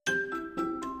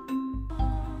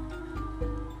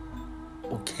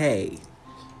Okay,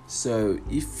 so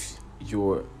if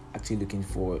you're actually looking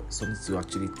for something to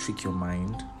actually trick your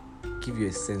mind, give you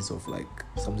a sense of like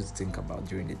something to think about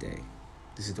during the day,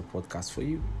 this is the podcast for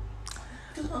you.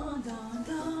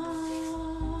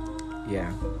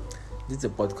 Yeah, this is a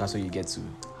podcast where you get to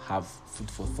have food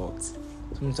for thought,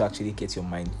 something to actually get your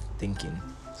mind thinking,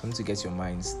 something to get your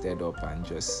mind stirred up and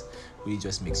just really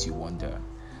just makes you wonder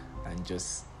and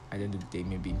just at the end of the day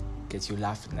maybe get you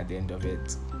laughing at the end of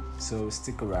it. So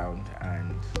stick around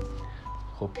and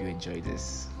hope you enjoy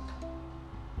this.